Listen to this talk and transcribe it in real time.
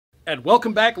And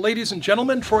welcome back, ladies and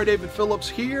gentlemen. Troy David Phillips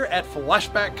here at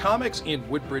Flashback Comics in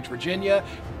Woodbridge, Virginia.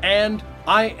 And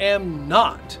I am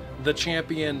not the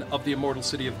champion of the immortal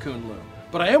city of Kunlun,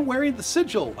 but I am wearing the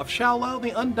sigil of Shao-Lao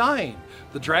the Undying,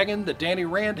 the dragon that Danny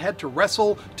Rand had to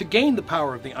wrestle to gain the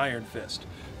power of the Iron Fist.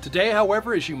 Today,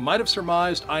 however, as you might have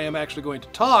surmised, I am actually going to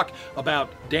talk about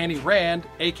Danny Rand,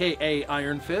 aka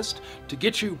Iron Fist, to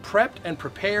get you prepped and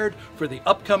prepared for the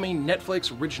upcoming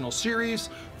Netflix original series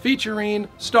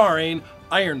starring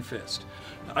Iron Fist.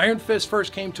 Now, Iron Fist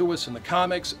first came to us in the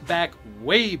comics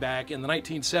way back in the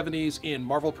 1970s in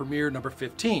Marvel Premiere number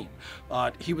 15.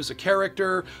 He was a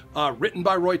character written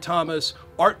by Roy Thomas,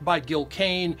 art by Gil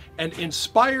Kane, and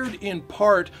inspired in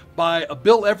part by a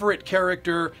Bill Everett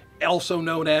character also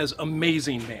known as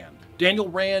Amazing Man. Daniel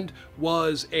Rand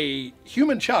was a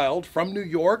human child from New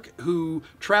York who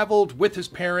traveled with his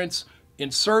parents in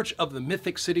search of the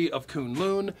mythic city of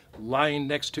Kunlun, lying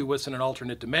next to us in an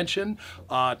alternate dimension.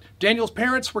 Daniel's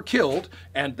parents were killed,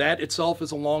 and that itself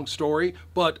is a long story,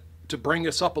 but to bring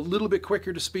us up a little bit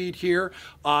quicker to speed here,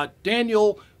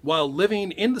 Daniel, while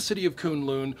living in the city of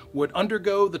Kunlun, would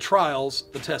undergo the trials,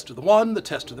 the test of the one, the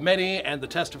test of the many, and the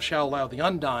test of Shao-Lao the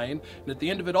Undying, and at the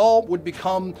end of it all would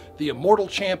become the immortal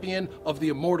champion of the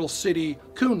immortal city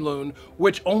Kunlun,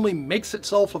 which only makes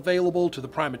itself available to the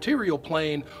prime-material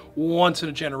plane once in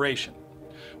a generation.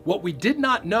 What we did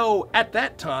not know at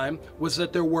that time was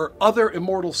that there were other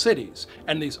immortal cities,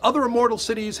 and these other immortal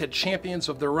cities had champions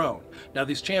of their own. Now,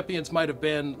 these champions might have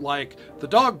been like the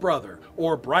Dog Brother,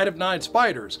 or Bride of Nine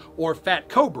Spiders, or Fat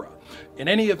Cobra. In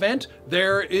any event,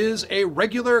 there is a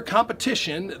regular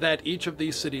competition that each of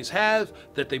these cities have,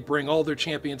 that they bring all their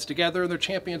champions together and their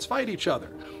champions fight each other.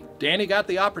 Danny got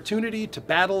the opportunity to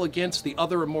battle against the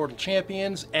other immortal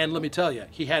champions, and let me tell you,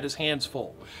 he had his hands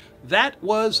full. That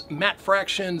was Matt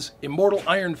Fraction's Immortal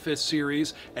Iron Fist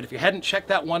series, and if you hadn't checked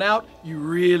that one out, you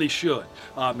really should.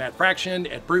 Matt Fraction,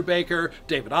 Ed Brubaker,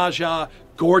 David Aja,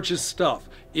 gorgeous stuff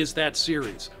is that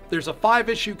series. There's a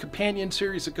 5-issue companion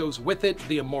series that goes with it,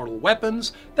 The Immortal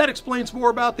Weapons, that explains more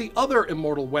about the other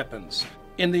immortal weapons.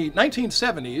 In the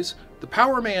 1970s, the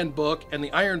Power Man book and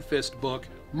the Iron Fist book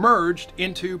merged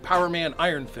into Power Man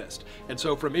Iron Fist. And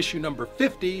so from issue number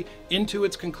 50 into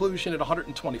its conclusion at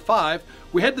 125,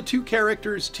 we had the two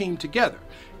characters teamed together.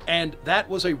 And that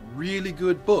was a really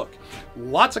good book.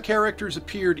 Lots of characters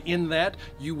appeared in that.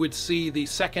 You would see the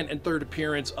second and third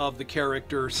appearance of the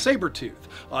character Sabretooth.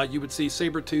 You would see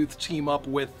Sabretooth team up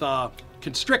with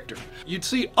Constrictor. You'd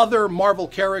see other Marvel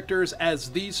characters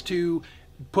as these two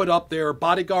put up their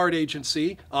bodyguard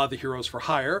agency, the Heroes for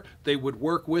Hire. They would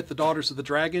work with the Daughters of the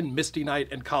Dragon, Misty Knight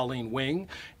and Colleen Wing.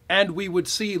 And we would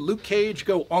see Luke Cage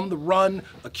go on the run,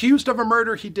 accused of a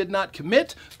murder he did not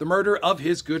commit, the murder of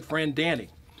his good friend Danny.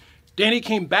 Danny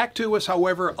came back to us,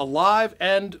 however, alive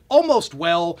and almost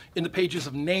well in the pages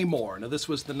of Namor. Now, this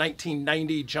was the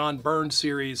 1990 John Byrne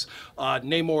series,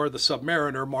 Namor the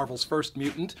Submariner, Marvel's first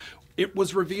mutant. It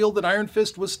was revealed that Iron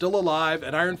Fist was still alive,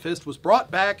 and Iron Fist was brought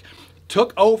back,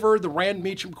 took over the Rand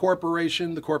Meacham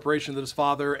Corporation, the corporation that his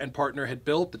father and partner had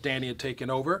built, that Danny had taken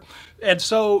over. And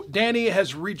so Danny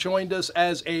has rejoined us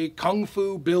as a kung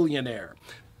fu billionaire.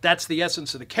 That's the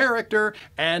essence of the character,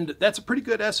 and that's a pretty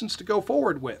good essence to go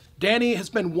forward with. Danny has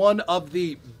been one of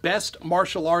the best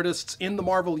martial artists in the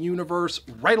Marvel Universe,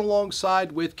 right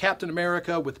alongside with Captain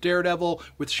America, with Daredevil,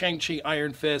 with Shang-Chi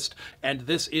Iron Fist, and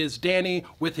this is Danny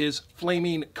with his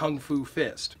flaming kung fu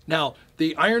fist. Now,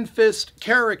 the Iron Fist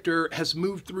character has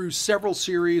moved through several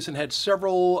series and had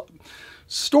several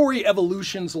story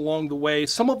evolutions along the way,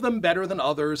 some of them better than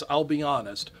others, I'll be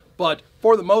honest. But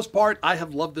for the most part, I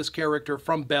have loved this character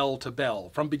from bell to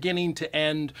bell, from beginning to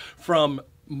end, from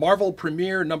Marvel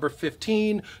Premiere number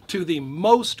 15 to the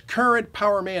most current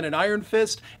Power Man and Iron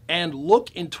Fist, and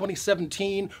look in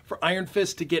 2017 for Iron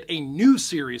Fist to get a new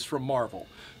series from Marvel.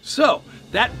 So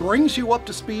that brings you up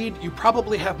to speed. You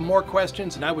probably have more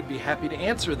questions, and I would be happy to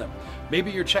answer them.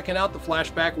 Maybe you're checking out the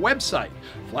Flashback website,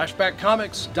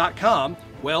 flashbackcomics.com.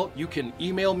 Well, you can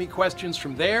email me questions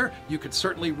from there. You could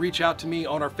certainly reach out to me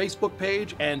on our Facebook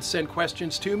page and send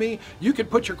questions to me. You can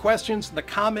put your questions in the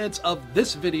comments of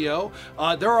this video.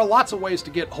 There are lots of ways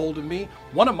to get hold of me.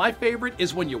 One of my favorite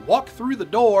is when you walk through the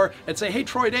door and say, "Hey,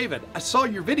 Troy David, I saw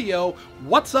your video.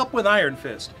 What's up with Iron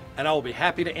Fist?" And I will be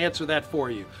happy to answer that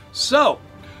for you. So,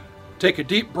 take a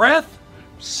deep breath,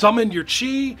 summon your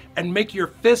chi, and make your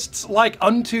fists like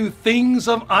unto things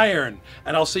of iron.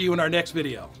 And I'll see you in our next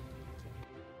video.